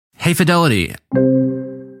Hey, Fidelity.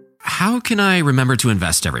 How can I remember to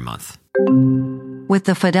invest every month? With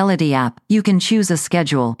the Fidelity app, you can choose a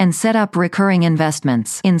schedule and set up recurring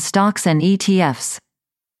investments in stocks and ETFs.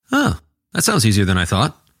 Oh, that sounds easier than I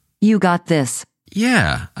thought. You got this.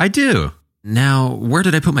 Yeah, I do. Now, where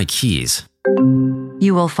did I put my keys?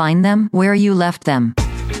 You will find them where you left them.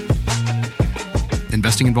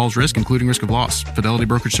 Investing involves risk, including risk of loss. Fidelity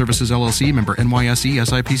Brokerage Services, LLC, member NYSE,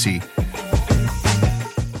 SIPC.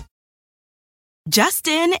 Just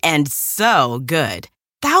in and so good.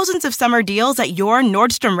 Thousands of summer deals at your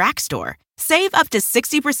Nordstrom Rack store. Save up to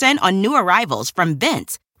 60% on new arrivals from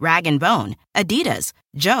Vince, Rag & Bone, Adidas,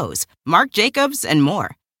 Joe's, Marc Jacobs, and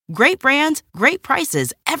more. Great brands, great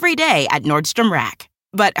prices every day at Nordstrom Rack.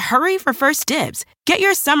 But hurry for first dibs. Get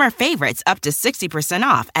your summer favorites up to 60%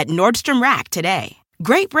 off at Nordstrom Rack today.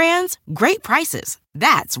 Great brands, great prices.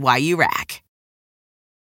 That's why you rack.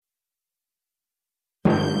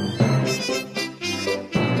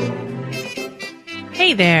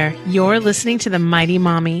 Hey there, you're listening to The Mighty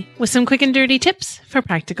Mommy with some quick and dirty tips for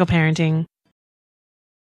practical parenting.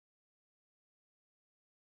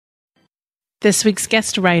 This week's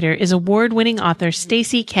guest writer is award-winning author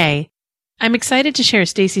Stacey K. I'm excited to share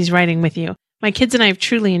Stacey's writing with you. My kids and I have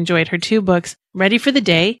truly enjoyed her 2 books, Ready for the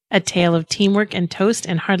Day, A Tale of Teamwork and Toast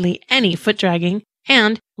and Hardly Any Foot Dragging,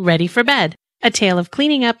 and Ready for Bed, A Tale of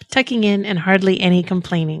Cleaning Up, Tucking In, and Hardly Any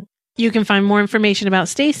Complaining. You can find more information about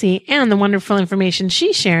Stacey and the wonderful information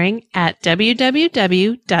she's sharing at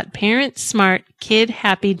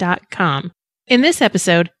www.parentsmartkidhappy.com. In this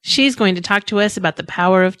episode, she's going to talk to us about the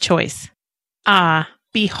power of choice. Ah,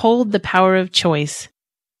 behold the power of choice.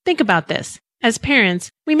 Think about this. As parents,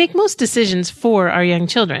 we make most decisions for our young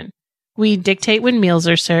children. We dictate when meals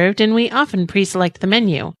are served, and we often pre-select the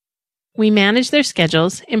menu. We manage their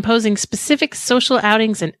schedules, imposing specific social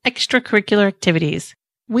outings and extracurricular activities.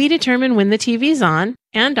 We determine when the TV's on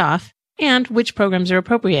and off, and which programs are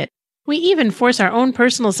appropriate. We even force our own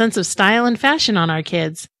personal sense of style and fashion on our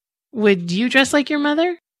kids. Would you dress like your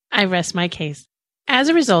mother? I rest my case. As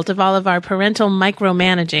a result of all of our parental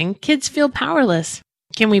micromanaging, kids feel powerless.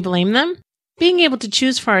 Can we blame them? Being able to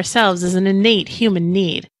choose for ourselves is an innate human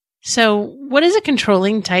need. So, what is a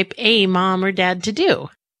controlling type A mom or dad to do?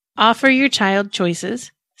 Offer your child choices,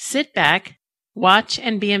 sit back, watch,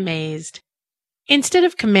 and be amazed. Instead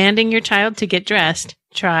of commanding your child to get dressed,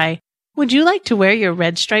 try, would you like to wear your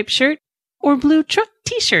red striped shirt or blue truck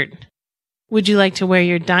t-shirt? Would you like to wear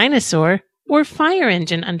your dinosaur or fire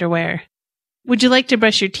engine underwear? Would you like to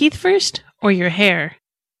brush your teeth first or your hair?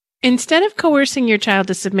 Instead of coercing your child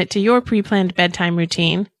to submit to your pre-planned bedtime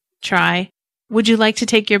routine, try, would you like to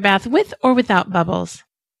take your bath with or without bubbles?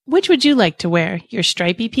 Which would you like to wear, your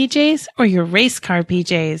stripy PJs or your race car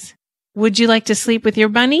PJs? Would you like to sleep with your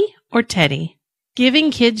bunny or Teddy?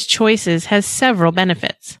 Giving kids choices has several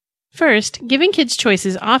benefits. First, giving kids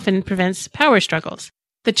choices often prevents power struggles.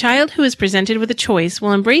 The child who is presented with a choice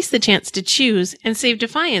will embrace the chance to choose and save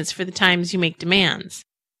defiance for the times you make demands.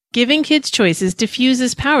 Giving kids choices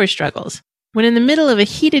diffuses power struggles. When in the middle of a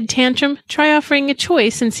heated tantrum, try offering a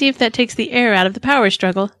choice and see if that takes the air out of the power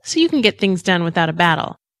struggle so you can get things done without a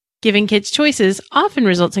battle. Giving kids choices often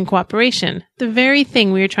results in cooperation, the very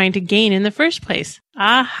thing we are trying to gain in the first place.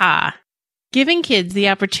 Aha! Giving kids the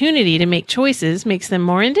opportunity to make choices makes them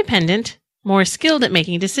more independent, more skilled at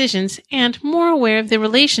making decisions, and more aware of the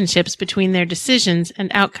relationships between their decisions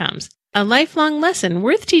and outcomes. A lifelong lesson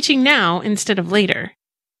worth teaching now instead of later.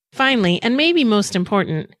 Finally, and maybe most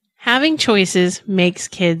important, having choices makes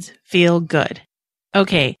kids feel good.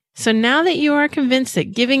 Okay, so now that you are convinced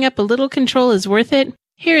that giving up a little control is worth it,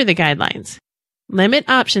 here are the guidelines. Limit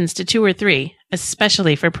options to 2 or 3,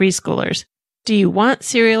 especially for preschoolers. Do you want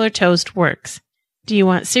cereal or toast? Works. Do you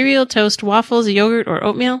want cereal, toast, waffles, yogurt, or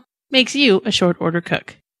oatmeal? Makes you a short order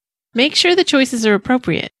cook. Make sure the choices are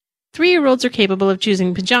appropriate. 3-year-olds are capable of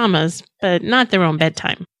choosing pajamas, but not their own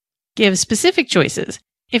bedtime. Give specific choices.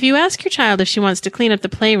 If you ask your child if she wants to clean up the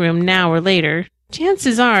playroom now or later,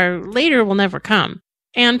 chances are later will never come.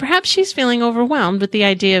 And perhaps she's feeling overwhelmed with the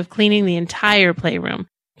idea of cleaning the entire playroom.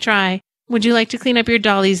 Try, would you like to clean up your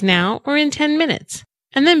dollies now or in 10 minutes?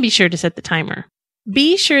 And then be sure to set the timer.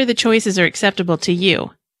 Be sure the choices are acceptable to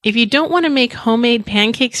you. If you don't want to make homemade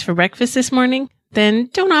pancakes for breakfast this morning, then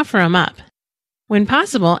don't offer them up. When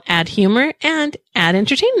possible, add humor and add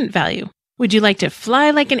entertainment value. Would you like to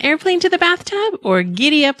fly like an airplane to the bathtub or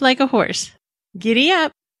giddy up like a horse? Giddy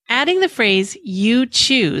up. Adding the phrase, you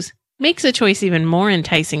choose, makes a choice even more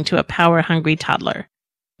enticing to a power-hungry toddler.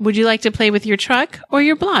 Would you like to play with your truck or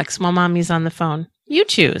your blocks while mommy's on the phone? You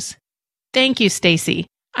choose. Thank you, Stacey.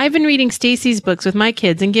 I've been reading Stacy's books with my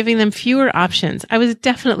kids and giving them fewer options. I was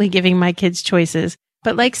definitely giving my kids choices,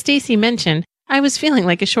 but like Stacy mentioned, I was feeling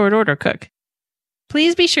like a short order cook.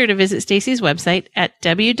 Please be sure to visit Stacy's website at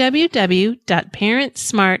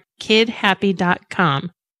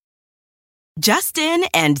www.parentsmartkidhappy.com. Just in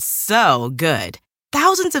and so good.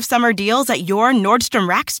 Thousands of summer deals at your Nordstrom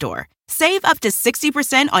Rack store. Save up to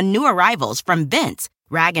 60% on new arrivals from Vince,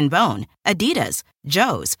 Rag & Bone, Adidas,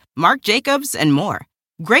 Joe's, Marc Jacobs, and more.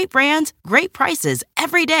 Great brands, great prices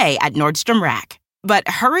every day at Nordstrom Rack. But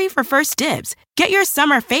hurry for first dibs. Get your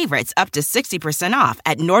summer favorites up to 60% off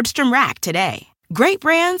at Nordstrom Rack today. Great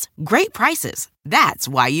brands, great prices. That's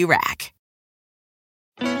why you rack.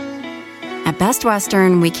 At Best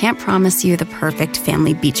Western, we can't promise you the perfect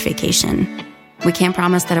family beach vacation. We can't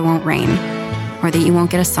promise that it won't rain, or that you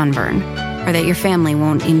won't get a sunburn, or that your family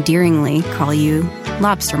won't endearingly call you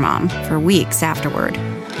Lobster Mom for weeks afterward.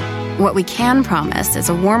 What we can promise is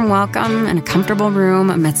a warm welcome and a comfortable room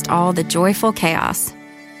amidst all the joyful chaos.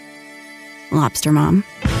 Lobster Mom.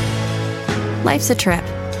 Life's a trip.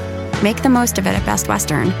 Make the most of it at Best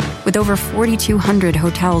Western, with over 4,200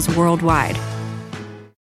 hotels worldwide.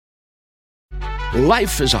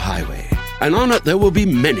 Life is a highway, and on it there will be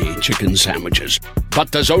many chicken sandwiches.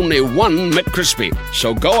 But there's only one McCrispy.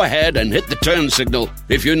 So go ahead and hit the turn signal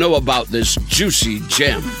if you know about this juicy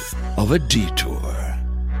gem of a detour.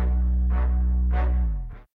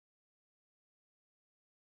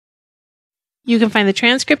 You can find the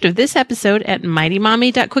transcript of this episode at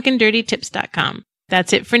mightymommy.quickanddirtytips.com.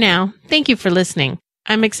 That's it for now. Thank you for listening.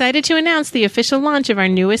 I'm excited to announce the official launch of our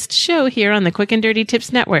newest show here on the Quick and Dirty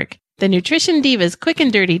Tips Network. The Nutrition Divas Quick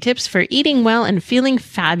and Dirty Tips for Eating Well and Feeling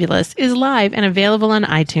Fabulous is live and available on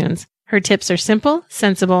iTunes. Her tips are simple,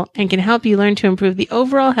 sensible, and can help you learn to improve the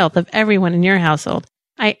overall health of everyone in your household.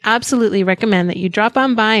 I absolutely recommend that you drop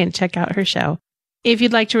on by and check out her show. If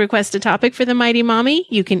you'd like to request a topic for the Mighty Mommy,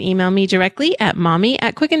 you can email me directly at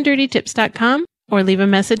mommy@quickanddirtytips.com or leave a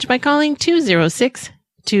message by calling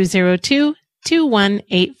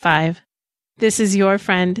 206-202-2185. This is your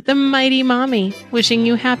friend, the Mighty Mommy, wishing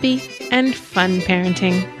you happy and fun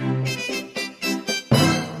parenting.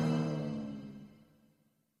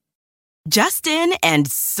 Just in and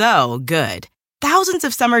so good. Thousands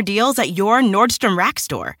of summer deals at your Nordstrom Rack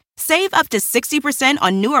store. Save up to 60%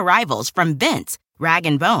 on new arrivals from Vince,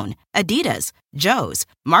 Rag & Bone, Adidas, Joe's,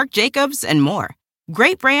 Marc Jacobs, and more.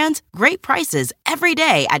 Great brands, great prices every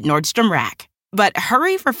day at Nordstrom Rack. But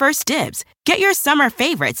hurry for first dibs. Get your summer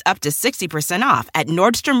favorites up to 60% off at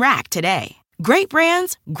Nordstrom Rack today. Great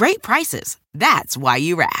brands, great prices. That's why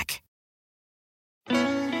you rack.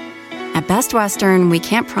 At Best Western, we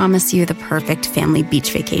can't promise you the perfect family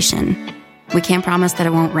beach vacation. We can't promise that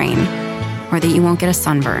it won't rain, or that you won't get a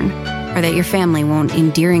sunburn, or that your family won't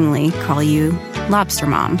endearingly call you Lobster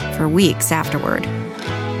Mom for weeks afterward.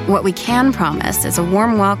 What we can promise is a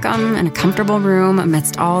warm welcome and a comfortable room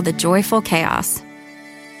amidst all the joyful chaos.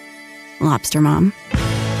 Lobster Mom.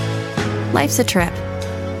 Life's a trip.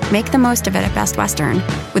 Make the most of it at Best Western,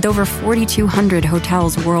 with over 4,200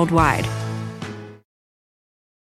 hotels worldwide.